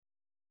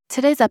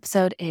Today's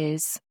episode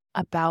is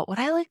about what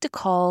I like to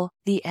call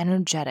the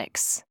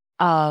energetics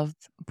of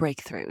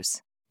breakthroughs.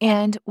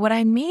 And what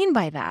I mean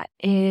by that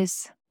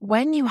is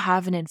when you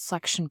have an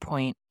inflection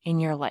point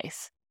in your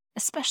life,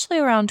 especially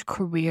around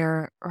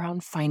career,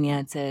 around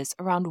finances,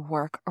 around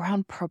work,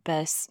 around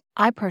purpose,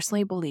 I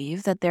personally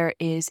believe that there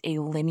is a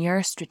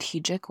linear,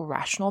 strategic,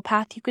 rational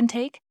path you can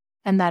take.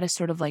 And that is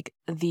sort of like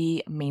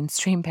the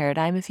mainstream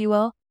paradigm, if you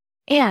will.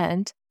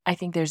 And I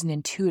think there's an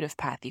intuitive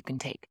path you can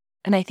take.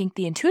 And I think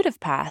the intuitive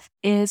path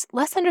is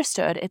less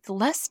understood, it's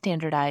less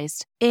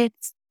standardized,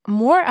 it's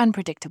more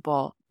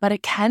unpredictable, but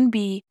it can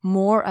be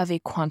more of a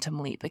quantum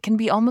leap. It can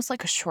be almost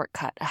like a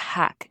shortcut, a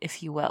hack,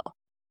 if you will.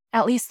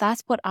 At least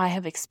that's what I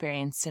have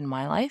experienced in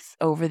my life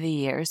over the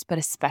years, but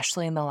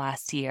especially in the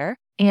last year.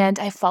 And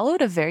I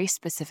followed a very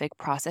specific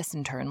process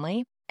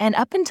internally. And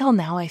up until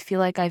now, I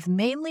feel like I've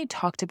mainly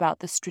talked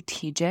about the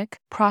strategic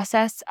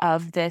process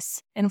of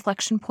this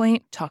inflection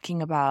point,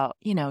 talking about,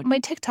 my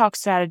TikTok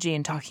strategy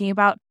and talking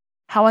about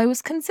how I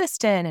was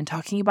consistent and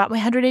talking about my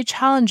 100-day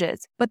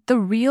challenges. But the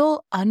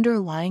real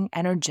underlying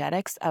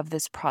energetics of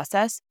this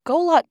process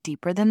go a lot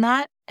deeper than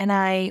that. And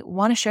I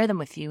want to share them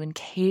with you in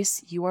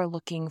case you are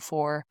looking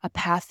for a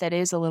path that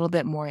is a little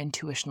bit more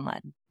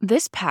intuition-led.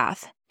 This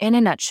path, in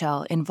a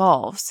nutshell,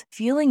 involves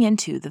feeling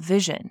into the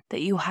vision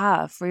that you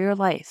have for your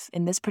life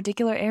in this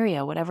particular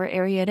area, whatever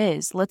area it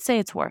is. Let's say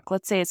it's work,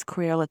 let's say it's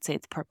career, let's say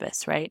it's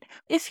purpose, right?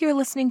 If you're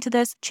listening to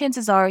this,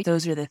 chances are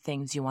those are the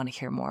things you want to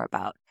hear more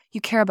about. You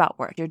care about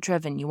work, you're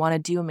driven, you want to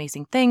do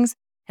amazing things,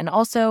 and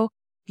also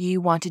you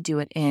want to do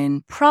it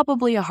in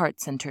probably a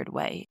heart-centered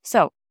way.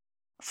 So,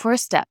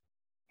 first step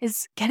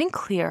is getting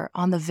clear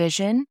on the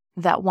vision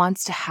that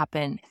wants to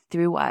happen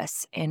through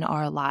us in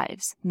our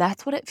lives.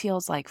 That's what it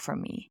feels like for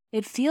me.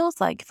 It feels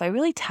like if I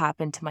really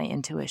tap into my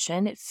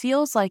intuition, it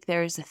feels like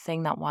there is a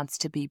thing that wants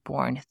to be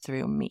born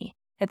through me.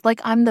 It's like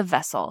I'm the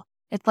vessel.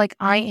 It's like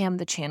I am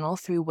the channel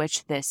through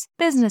which this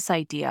business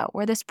idea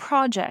or this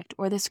project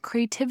or this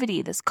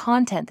creativity, this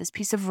content, this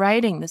piece of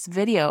writing, this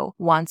video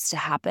wants to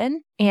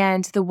happen.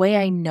 And the way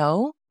I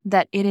know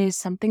that it is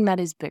something that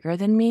is bigger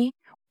than me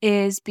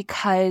is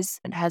because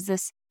it has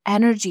this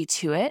energy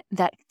to it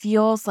that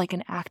feels like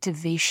an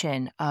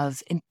activation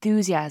of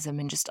enthusiasm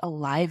and just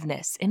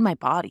aliveness in my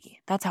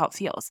body. That's how it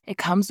feels. It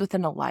comes with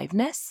an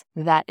aliveness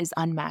that is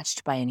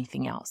unmatched by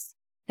anything else.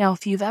 Now,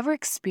 if you've ever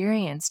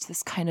experienced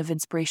this kind of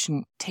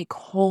inspiration take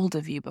hold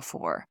of you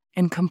before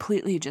and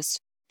completely just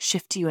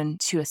shift you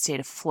into a state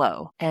of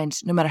flow, and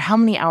no matter how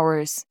many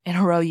hours in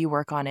a row you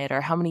work on it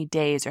or how many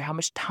days or how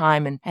much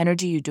time and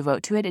energy you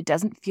devote to it, it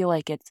doesn't feel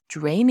like it's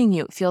draining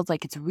you. It feels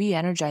like it's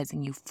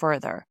re-energizing you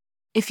further.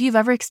 If you've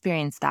ever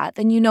experienced that,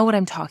 then you know what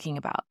I'm talking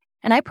about.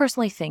 And I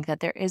personally think that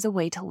there is a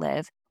way to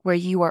live where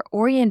you are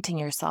orienting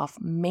yourself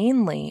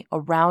mainly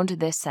around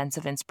this sense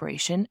of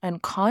inspiration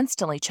and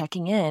constantly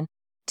checking in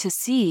to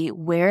see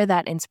where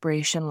that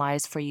inspiration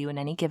lies for you in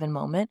any given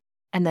moment,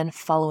 and then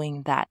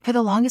following that. For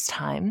the longest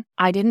time,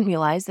 I didn't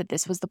realize that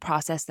this was the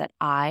process that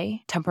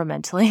I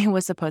temperamentally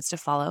was supposed to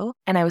follow,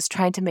 and I was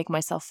trying to make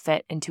myself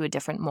fit into a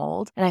different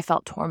mold, and I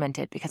felt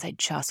tormented because I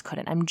just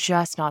couldn't. I'm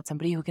just not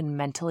somebody who can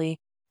mentally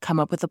come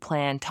up with a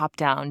plan top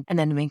down and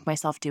then make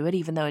myself do it,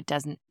 even though it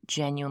doesn't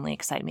genuinely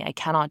excite me. I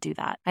cannot do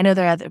that. I know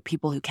there are other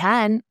people who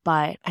can,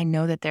 but I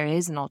know that there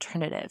is an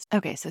alternative.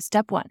 Okay, so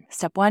step one.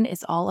 Step one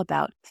is all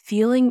about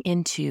feeling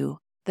into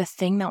the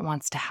thing that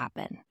wants to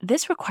happen.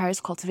 This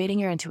requires cultivating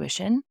your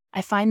intuition.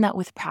 I find that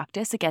with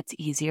practice, it gets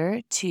easier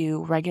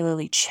to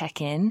regularly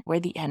check in where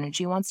the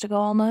energy wants to go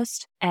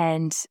almost.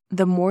 And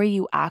the more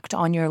you act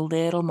on your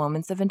little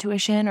moments of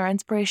intuition or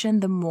inspiration,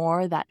 the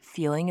more that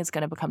feeling is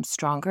going to become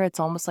stronger. It's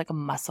almost like a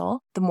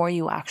muscle. The more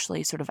you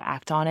actually sort of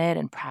act on it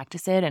and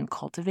practice it and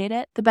cultivate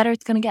it, the better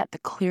it's going to get, the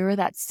clearer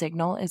that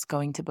signal is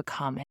going to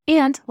become.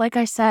 And like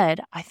I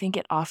said, I think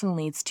it often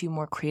leads to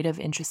more creative,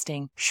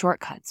 interesting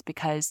shortcuts,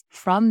 because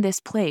from this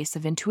place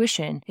of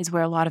intuition is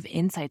where a lot of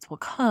insights will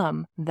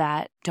come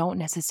that don't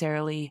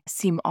necessarily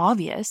seem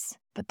obvious,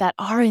 but that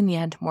are in the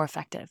end more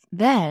effective.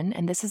 Then,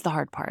 and this is the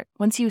hard part,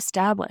 once you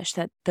establish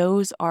that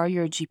those are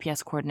your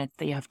GPS coordinates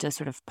that you have to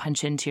sort of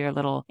punch into your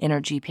little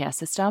inner GPS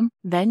system,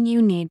 then you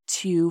need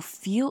to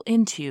feel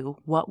into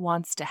what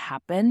wants to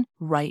happen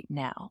right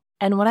now.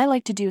 And what I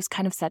like to do is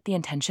kind of set the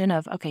intention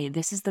of, okay,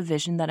 this is the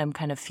vision that I'm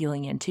kind of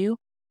feeling into.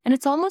 And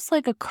it's almost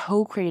like a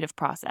co-creative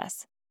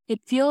process. It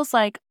feels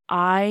like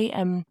I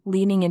am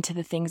leaning into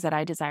the things that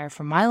I desire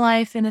for my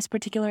life in this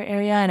particular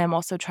area. And I'm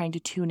also trying to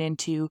tune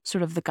into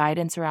sort of the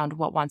guidance around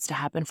what wants to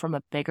happen from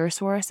a bigger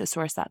source, a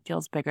source that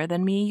feels bigger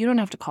than me. You don't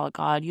have to call it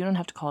God. You don't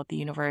have to call it the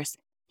universe.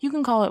 You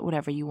can call it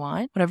whatever you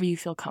want, whatever you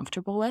feel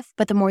comfortable with.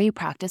 But the more you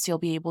practice, you'll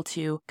be able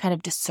to kind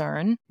of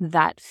discern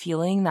that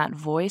feeling, that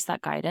voice,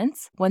 that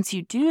guidance. Once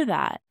you do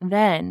that,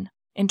 then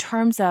in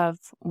terms of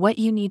what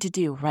you need to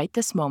do right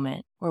this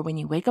moment, or when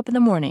you wake up in the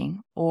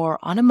morning, or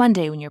on a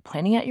Monday when you're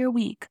planning out your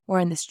week, or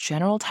in this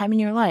general time in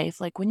your life,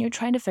 like when you're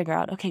trying to figure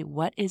out, okay,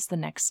 what is the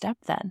next step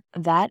then?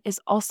 That is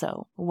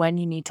also when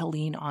you need to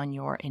lean on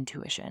your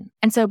intuition.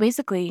 And so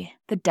basically,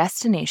 the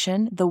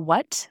destination, the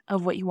what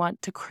of what you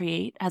want to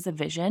create as a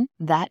vision,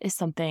 that is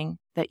something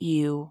that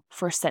you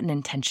first set an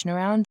intention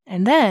around.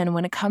 And then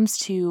when it comes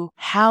to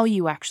how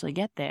you actually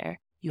get there,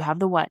 you have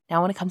the what.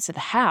 Now, when it comes to the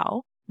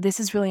how, this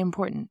is really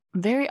important.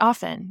 Very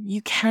often,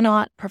 you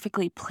cannot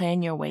perfectly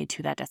plan your way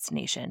to that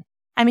destination.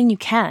 I mean, you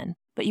can,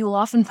 but you will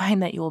often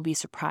find that you will be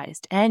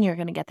surprised, and you're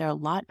going to get there a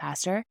lot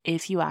faster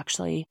if you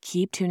actually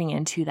keep tuning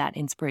into that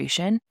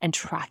inspiration and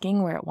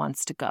tracking where it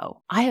wants to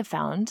go. I have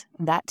found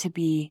that to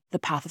be the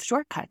path of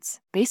shortcuts.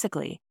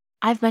 Basically,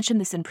 I've mentioned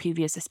this in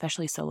previous,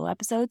 especially solo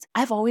episodes.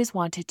 I've always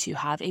wanted to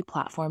have a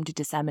platform to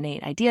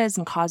disseminate ideas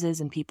and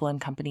causes and people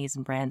and companies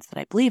and brands that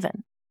I believe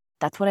in.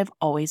 That's what I've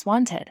always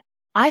wanted.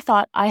 I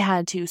thought I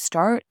had to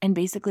start and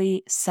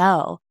basically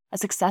sell a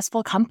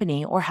successful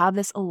company or have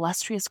this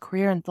illustrious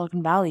career in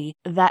Silicon Valley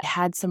that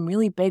had some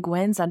really big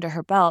wins under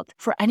her belt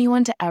for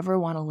anyone to ever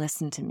want to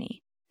listen to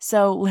me.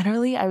 So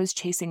literally, I was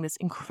chasing this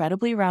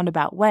incredibly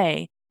roundabout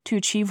way to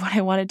achieve what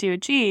I wanted to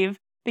achieve,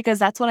 because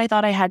that's what I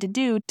thought I had to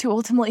do to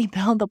ultimately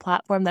build the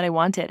platform that I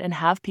wanted and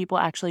have people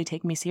actually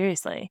take me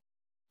seriously.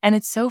 And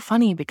it's so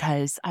funny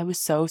because I was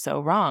so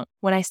wrong.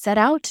 When I set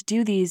out to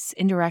do these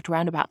indirect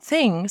roundabout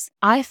things,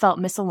 I felt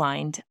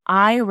misaligned.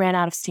 I ran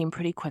out of steam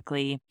pretty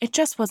quickly. It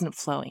just wasn't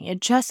flowing. It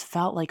just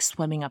felt like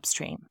swimming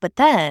upstream. But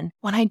then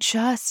when I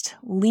just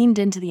leaned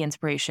into the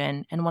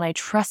inspiration and when I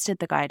trusted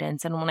the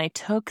guidance and when I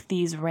took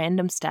these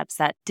random steps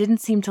that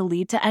didn't seem to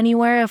lead to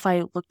anywhere if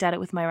I looked at it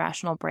with my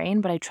rational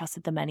brain, but I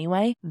trusted them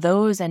anyway,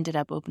 those ended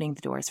up opening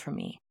the doors for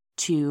me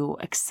to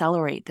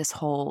accelerate this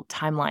whole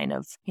timeline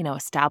of,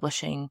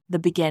 establishing the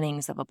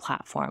beginnings of a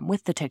platform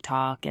with the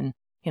TikTok and,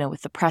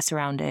 with the press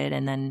around it,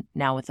 and then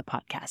now with the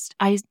podcast.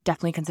 I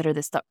definitely consider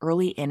this the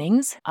early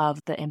innings of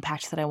the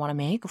impact that I want to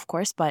make, of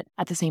course, but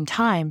at the same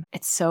time,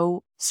 it's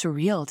so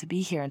surreal to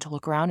be here and to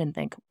look around and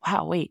think,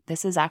 wow, wait,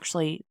 this is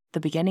actually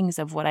the beginnings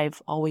of what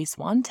I've always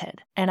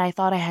wanted. And I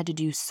thought I had to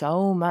do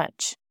so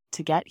much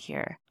to get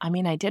here. I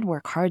mean, I did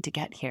work hard to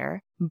get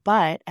here,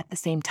 but at the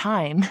same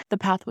time, the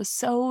path was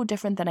so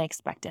different than I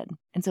expected.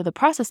 And so the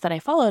process that I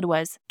followed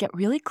was get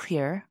really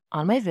clear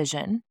on my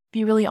vision,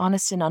 be really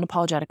honest and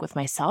unapologetic with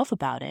myself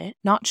about it,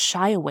 not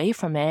shy away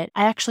from it.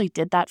 I actually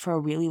did that for a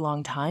really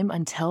long time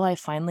until I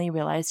finally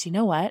realized, you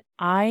know what?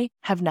 I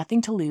have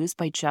nothing to lose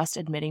by just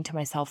admitting to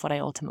myself what I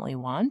ultimately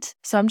want.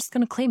 So I'm just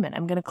going to claim it.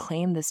 I'm going to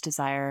claim this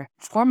desire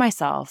for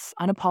myself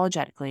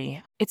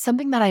unapologetically. It's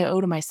something that I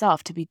owe to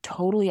myself to be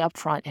totally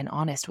upfront and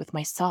honest with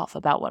myself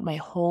about what my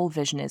whole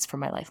vision is for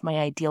my life, my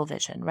ideal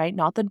vision, right?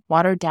 Not the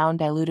watered down,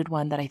 diluted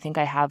one that I think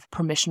I have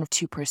permission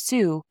to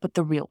pursue, but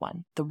the real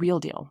one, the real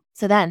deal.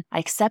 So then I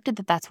accepted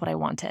that that's what I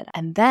wanted.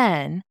 And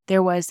then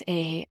there was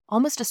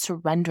almost a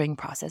surrendering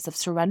process of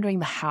surrendering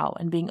the how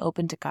and being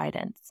open to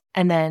guidance.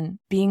 And then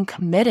being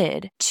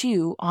committed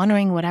to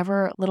honoring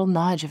whatever little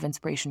nudge of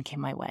inspiration came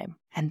my way.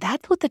 And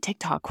that's what the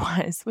TikTok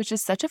was, which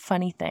is such a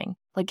funny thing.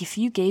 Like if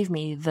you gave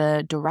me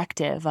the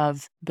directive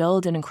of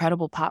build an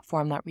incredible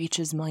platform that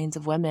reaches millions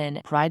of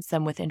women, provides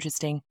them with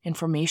interesting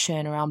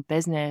information around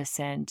business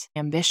and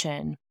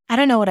ambition, I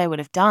don't know what I would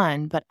have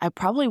done, but I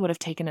probably would have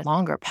taken a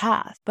longer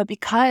path. But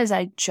because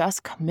I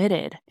just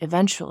committed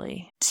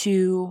eventually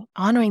to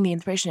honoring the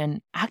inspiration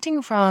and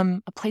acting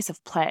from a place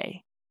of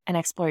play and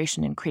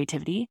exploration and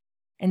creativity,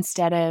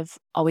 instead of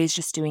always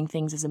just doing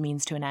things as a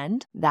means to an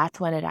end, that's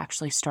when it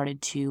actually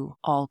started to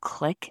all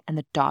click and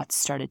the dots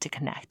started to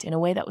connect in a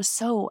way that was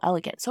so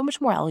elegant, so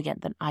much more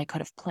elegant than I could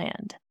have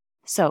planned.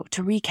 So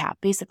to recap,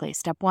 basically,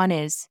 step 1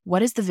 is,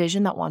 what is the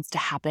vision that wants to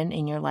happen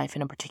in your life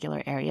in a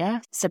particular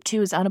area? Step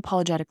 2 is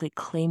unapologetically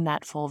claim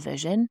that full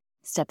vision.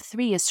 Step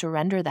 3 is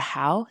surrender the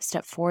how.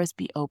 Step 4 is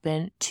be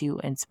open to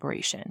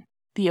inspiration.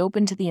 Be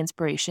open to the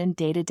inspiration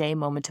day to day,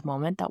 moment to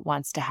moment that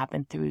wants to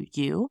happen through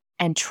you,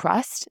 and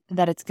trust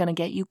that it's going to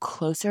get you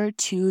closer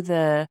to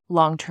the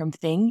long-term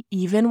thing,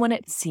 even when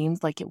it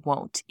seems like it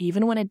won't,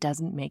 even when it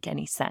doesn't make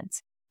any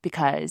sense.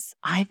 Because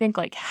I think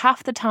like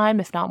half the time,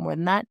 if not more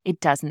than that, it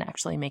doesn't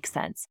actually make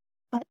sense.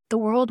 But the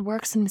world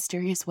works in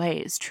mysterious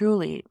ways,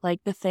 truly. Like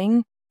the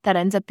thing that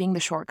ends up being the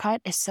shortcut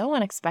is so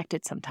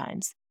unexpected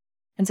sometimes.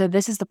 And so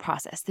this is the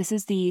process. This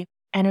is the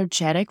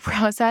energetic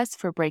process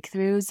for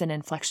breakthroughs and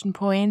inflection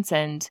points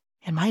and,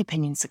 in my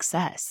opinion,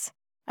 success.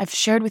 I've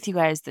shared with you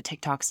guys the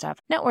TikTok stuff,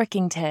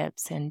 networking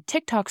tips and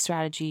TikTok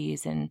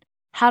strategies and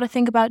how to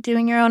think about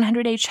doing your own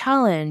 100-day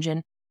challenge,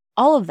 and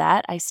all of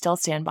that I still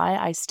stand by.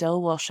 I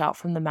still will shout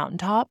from the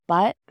mountaintop,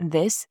 but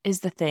this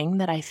is the thing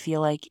that I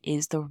feel like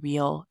is the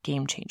real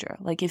game changer.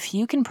 Like if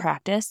you can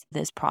practice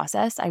this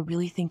process, I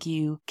really think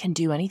you can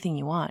do anything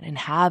you want and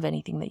have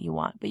anything that you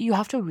want, but you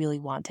have to really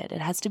want it.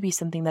 It has to be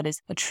something that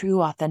is a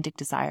true, authentic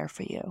desire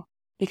for you,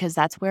 because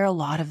that's where a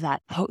lot of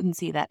that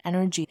potency, that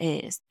energy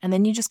is. And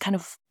then you just kind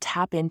of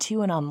tap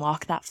into and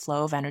unlock that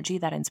flow of energy,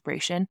 that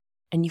inspiration,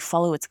 and you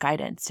follow its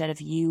guidance instead of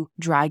you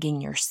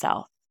dragging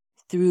yourself.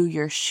 through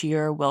your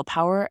sheer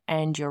willpower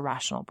and your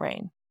rational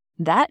brain.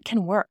 That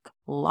can work.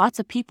 Lots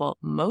of people,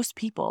 most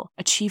people,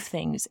 achieve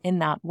things in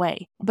that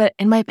way. But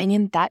in my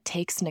opinion, that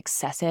takes an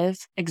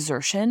excessive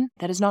exertion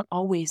that is not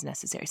always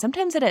necessary.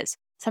 Sometimes it is.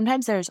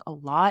 Sometimes there's a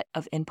lot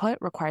of input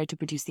required to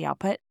produce the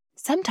output.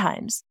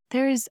 Sometimes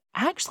there is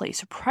actually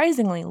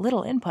surprisingly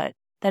little input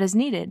that is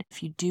needed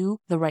if you do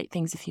the right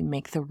things, if you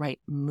make the right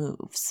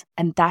moves.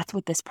 And that's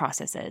what this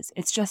process is.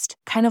 It's just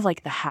kind of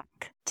like the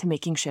hack to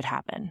making shit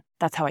happen.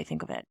 That's how I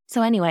think of it.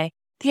 So anyway,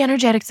 the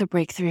energetics of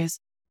breakthroughs.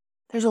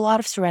 There's a lot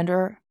of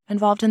surrender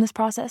involved in this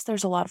process.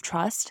 There's a lot of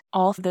trust.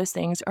 All of those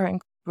things are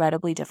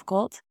incredibly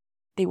difficult.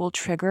 They will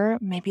trigger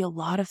maybe a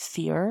lot of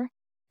fear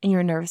in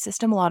your nervous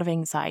system, a lot of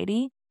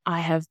anxiety. I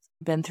have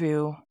been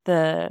through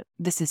the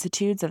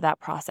vicissitudes of that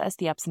process,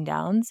 the ups and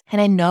downs, and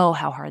I know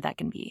how hard that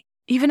can be.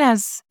 Even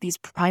as these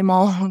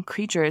primal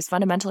creatures,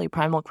 fundamentally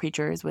primal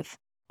creatures with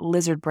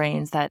lizard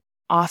brains that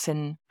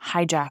often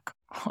hijack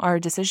our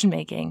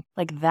decision-making,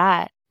 like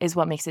that is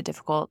what makes it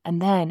difficult.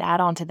 And then add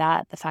on to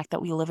that the fact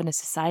that we live in a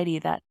society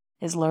that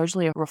is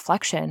largely a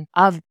reflection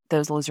of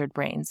those lizard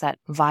brains that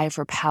vie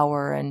for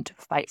power and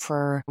fight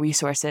for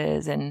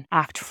resources and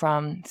act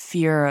from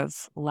fear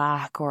of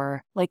lack,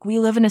 or like we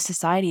live in a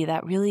society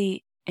that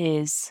really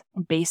is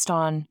based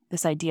on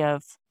this idea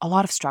of a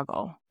lot of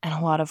struggle and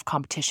a lot of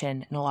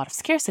competition and a lot of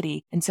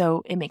scarcity. And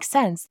so it makes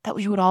sense that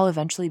we would all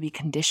eventually be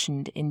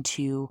conditioned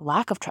into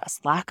lack of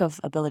trust, lack of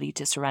ability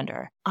to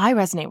surrender. I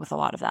resonate with a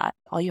lot of that.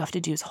 All you have to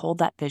do is hold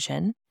that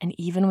vision. And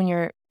even when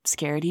you're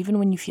scared, even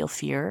when you feel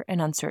fear and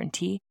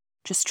uncertainty,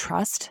 just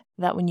trust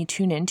that when you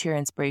tune into your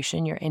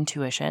inspiration, your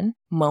intuition,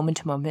 moment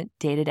to moment,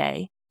 day to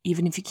day,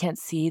 even if you can't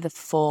see the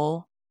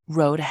full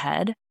road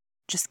ahead,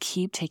 just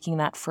keep taking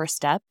that first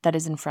step that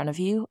is in front of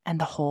you, and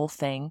the whole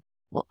thing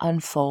will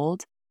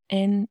unfold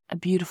in a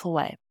beautiful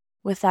way.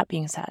 With that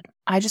being said,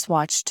 I just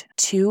watched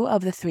 2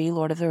 of the 3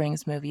 Lord of the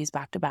Rings movies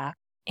back to back,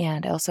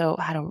 and I also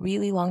had a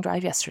really long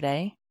drive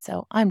yesterday,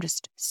 so I'm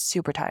just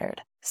super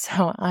tired.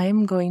 So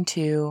I'm going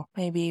to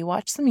maybe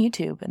watch some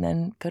YouTube and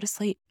then go to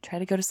sleep. Try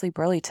to go to sleep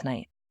early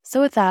tonight.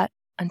 So with that,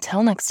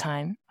 until next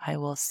time, I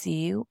will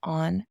see you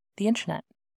on the internet.